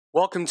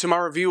Welcome to my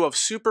review of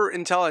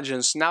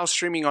SuperIntelligence, now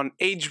streaming on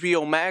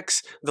HBO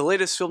Max, the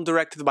latest film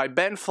directed by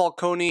Ben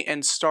Falcone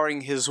and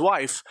starring his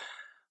wife,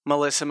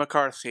 Melissa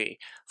McCarthy.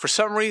 For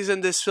some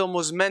reason, this film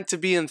was meant to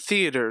be in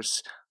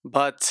theaters,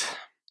 but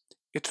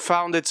it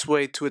found its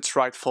way to its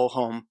rightful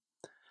home.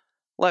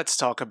 Let's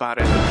talk about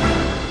it.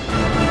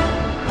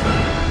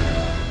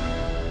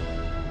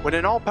 When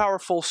an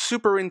all-powerful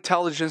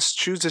superintelligence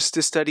chooses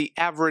to study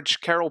average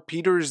Carol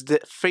Peters,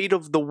 the fate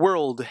of the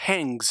world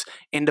hangs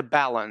in the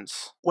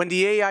balance. When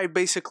the AI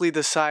basically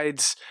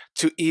decides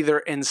to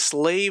either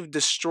enslave,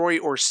 destroy,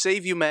 or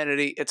save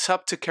humanity, it's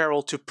up to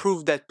Carol to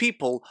prove that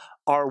people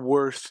are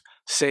worth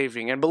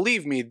saving. And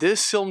believe me,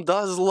 this film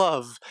does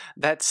love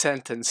that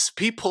sentence.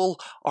 People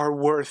are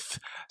worth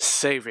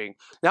saving.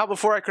 Now,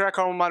 before I crack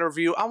on with my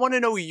review, I want to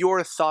know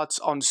your thoughts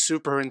on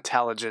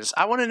SuperIntelligence.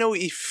 I want to know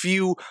if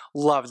you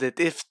loved it.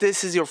 If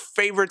this is your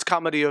favorite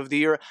comedy of the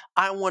year,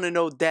 I want to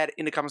know that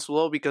in the comments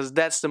below, because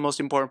that's the most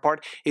important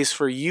part, is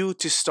for you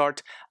to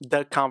start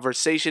the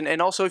conversation.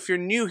 And also, if you're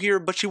new here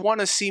but you want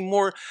to see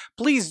more,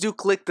 please do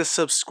click the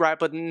subscribe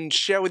button and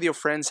share with your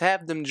friends,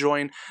 have them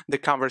join the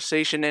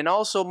conversation. And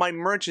also, my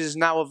merch is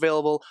now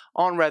available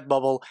on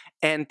Redbubble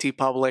and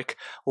TeePublic.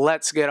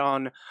 Let's get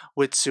on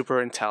with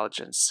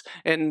SuperIntelligence.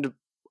 And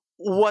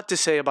what to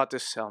say about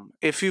this film?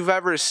 If you've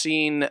ever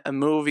seen a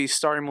movie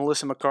starring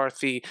Melissa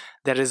McCarthy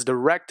that is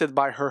directed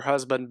by her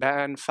husband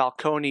Ben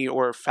Falcone,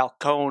 or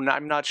Falcone,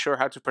 I'm not sure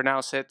how to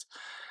pronounce it,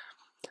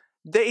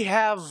 they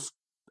have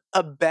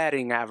a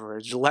batting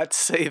average, let's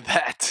say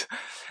that.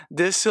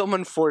 This film,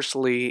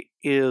 unfortunately,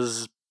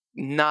 is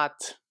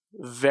not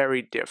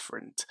very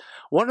different.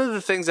 One of the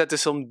things that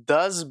this film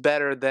does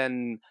better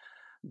than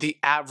the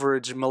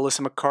average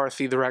Melissa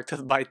McCarthy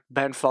directed by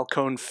Ben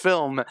Falcone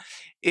film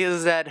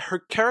is that her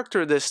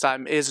character this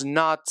time is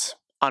not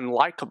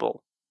unlikable.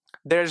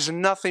 There's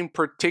nothing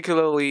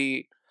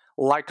particularly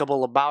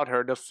likable about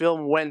her. The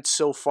film went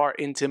so far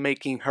into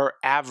making her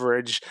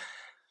average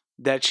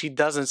that she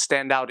doesn't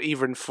stand out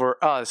even for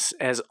us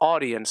as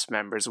audience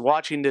members.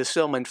 Watching this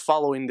film and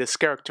following this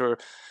character,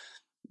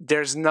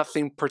 there's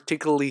nothing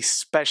particularly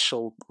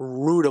special,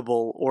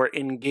 rootable, or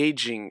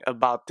engaging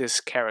about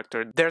this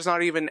character. There's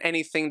not even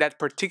anything that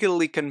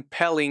particularly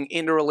compelling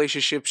in the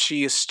relationship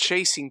she is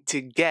chasing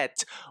to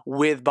get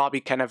with Bobby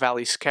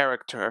Cannavale's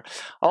character.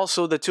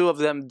 Also, the two of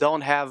them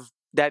don't have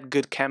that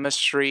good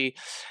chemistry.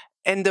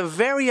 And the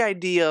very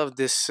idea of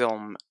this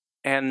film,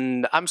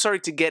 and I'm sorry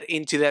to get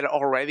into that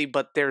already,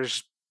 but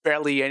there's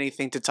barely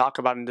anything to talk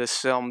about in this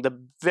film.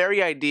 The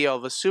very idea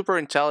of a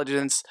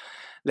superintelligence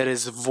that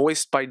is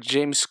voiced by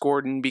James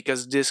Corden,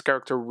 because this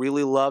character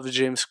really loves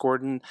James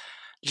Corden,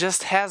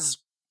 just has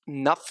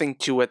nothing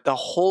to it. The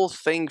whole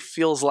thing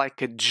feels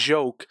like a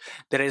joke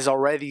that is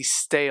already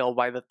stale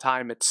by the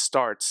time it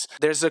starts.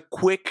 There's a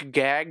quick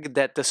gag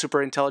that the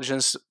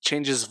superintelligence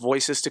changes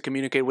voices to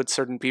communicate with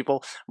certain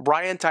people.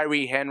 Brian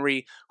Tyree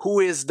Henry, who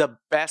is the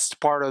best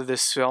part of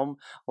this film,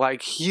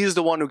 like, he's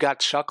the one who got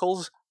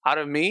chuckles out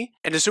of me.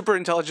 And the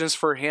superintelligence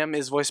for him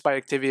is voiced by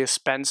Octavia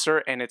Spencer,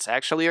 and it's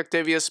actually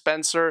Octavia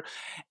Spencer.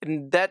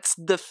 And that's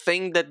the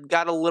thing that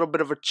got a little bit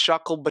of a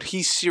chuckle, but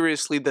he's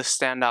seriously the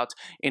standout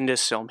in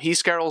this film.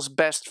 He's Carol's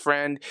best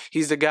friend.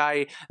 He's the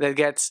guy that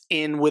gets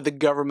in with the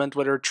government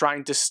when they're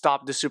trying to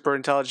stop the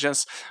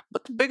superintelligence.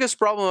 But the biggest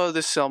problem of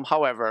this film,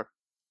 however,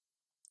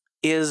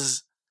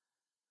 is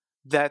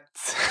that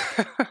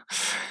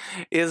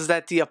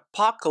the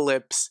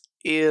apocalypse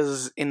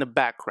is in the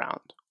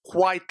background.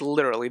 Quite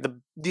literally,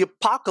 the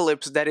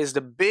apocalypse that is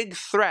the big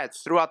threat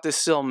throughout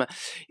this film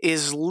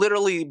is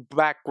literally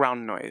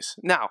background noise.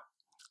 Now,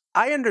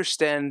 I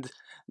understand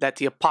that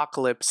the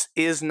apocalypse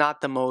is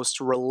not the most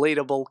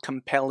relatable,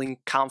 compelling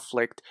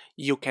conflict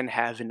you can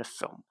have in a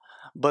film.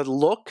 But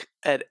look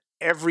at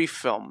every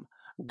film,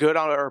 good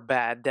or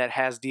bad, that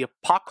has the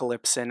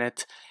apocalypse in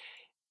it.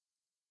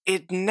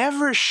 It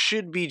never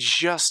should be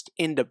just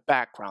in the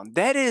background.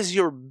 That is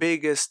your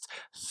biggest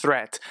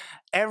threat.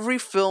 Every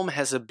film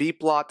has a B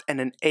plot and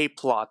an A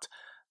plot.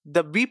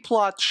 The B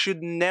plot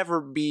should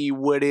never be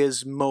what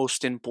is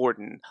most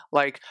important.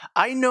 Like,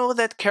 I know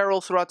that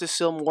Carol throughout this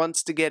film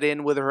wants to get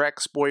in with her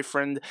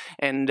ex-boyfriend,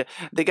 and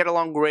they get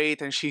along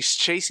great, and she's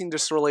chasing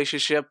this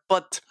relationship,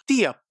 but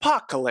the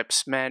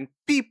apocalypse, man.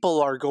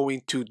 People are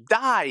going to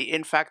die.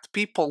 In fact,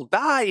 people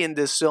die in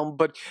this film,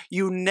 but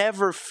you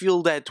never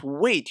feel that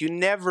weight. You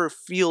never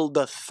feel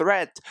the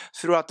threat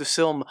throughout the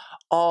film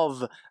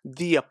of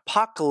the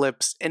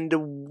apocalypse. And the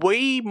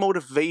way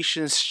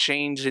motivations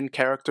change in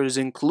characters,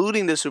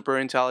 including the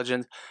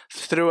superintelligence,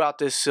 throughout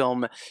this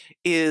film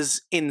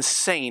is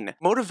insane.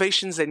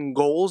 Motivations and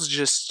goals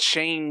just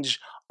change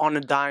on a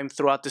dime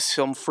throughout this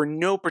film for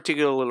no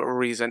particular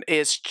reason.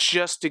 It's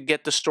just to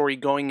get the story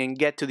going and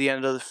get to the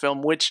end of the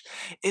film, which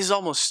is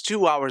almost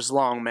 2 hours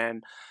long,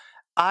 man.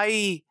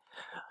 I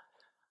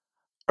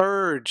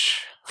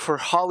urge for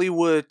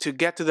Hollywood to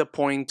get to the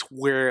point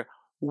where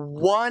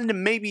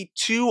 1, maybe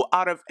 2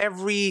 out of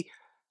every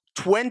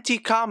 20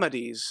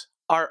 comedies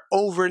are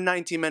over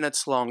 90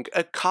 minutes long.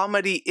 A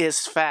comedy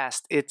is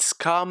fast. It's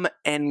come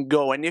and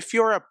go. And if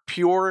you're a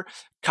pure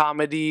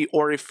comedy,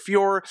 or if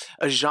you're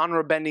a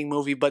genre-bending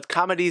movie, but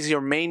comedy is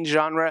your main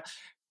genre,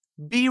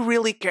 be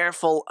really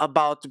careful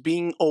about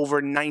being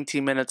over 90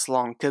 minutes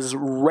long, because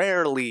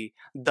rarely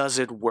does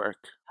it work.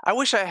 I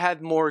wish I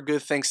had more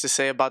good things to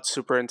say about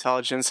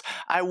SuperIntelligence.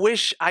 I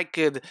wish I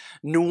could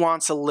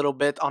nuance a little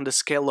bit on the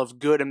scale of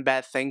good and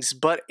bad things,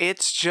 but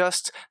it's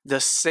just the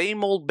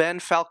same old Ben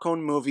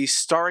Falcone movie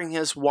starring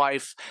his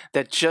wife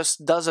that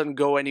just doesn't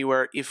go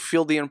anywhere. You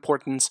feel the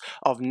importance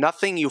of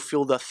nothing, you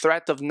feel the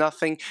threat of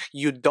nothing,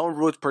 you don't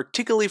root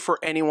particularly for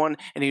anyone,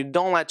 and you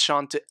don't latch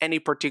on to any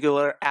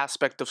particular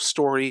aspect of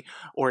story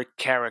or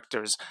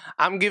characters.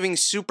 I'm giving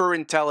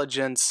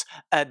SuperIntelligence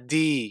a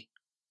D.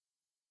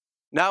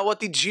 Now, what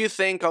did you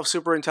think of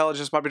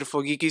SuperIntelligence, my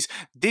beautiful geekies?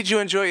 Did you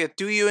enjoy it?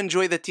 Do you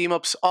enjoy the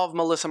team-ups of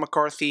Melissa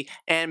McCarthy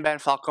and Ben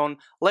Falcone?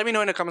 Let me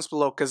know in the comments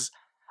below, because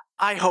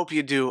I hope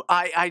you do.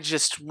 I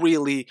just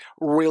really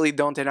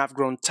don't, and I've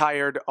grown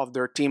tired of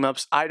their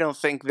team-ups. I don't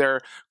think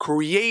their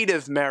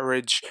creative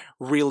marriage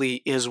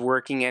really is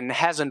working, and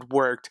hasn't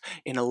worked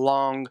in a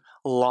long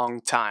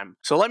time.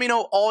 So let me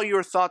know all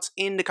your thoughts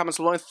in the comments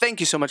below, and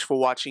thank you so much for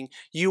watching.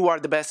 You are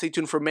the best. Stay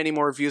tuned for many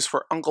more reviews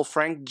for Uncle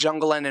Frank,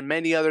 Jungleland, and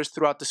many others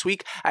throughout this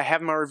week. I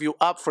have my review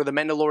up for The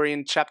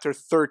Mandalorian Chapter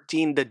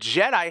 13, The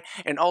Jedi,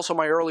 and also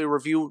my early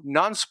review,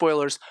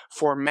 non-spoilers,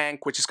 for Mank,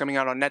 which is coming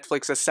out on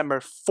Netflix December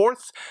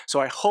 4th. So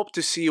I hope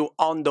to see you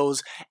on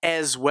those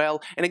as well.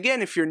 And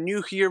again, if you're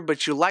new here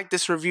but you like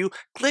this review,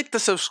 click the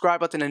subscribe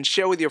button and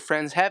share with your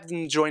friends. Have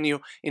them join you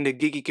in the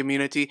geeky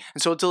community.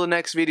 And so until the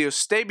next video,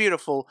 stay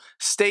beautiful,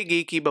 stay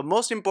geeky, but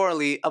most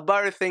importantly, above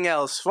everything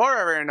else,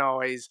 forever and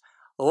always,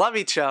 love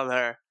each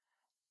other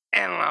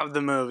and love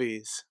the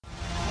movies.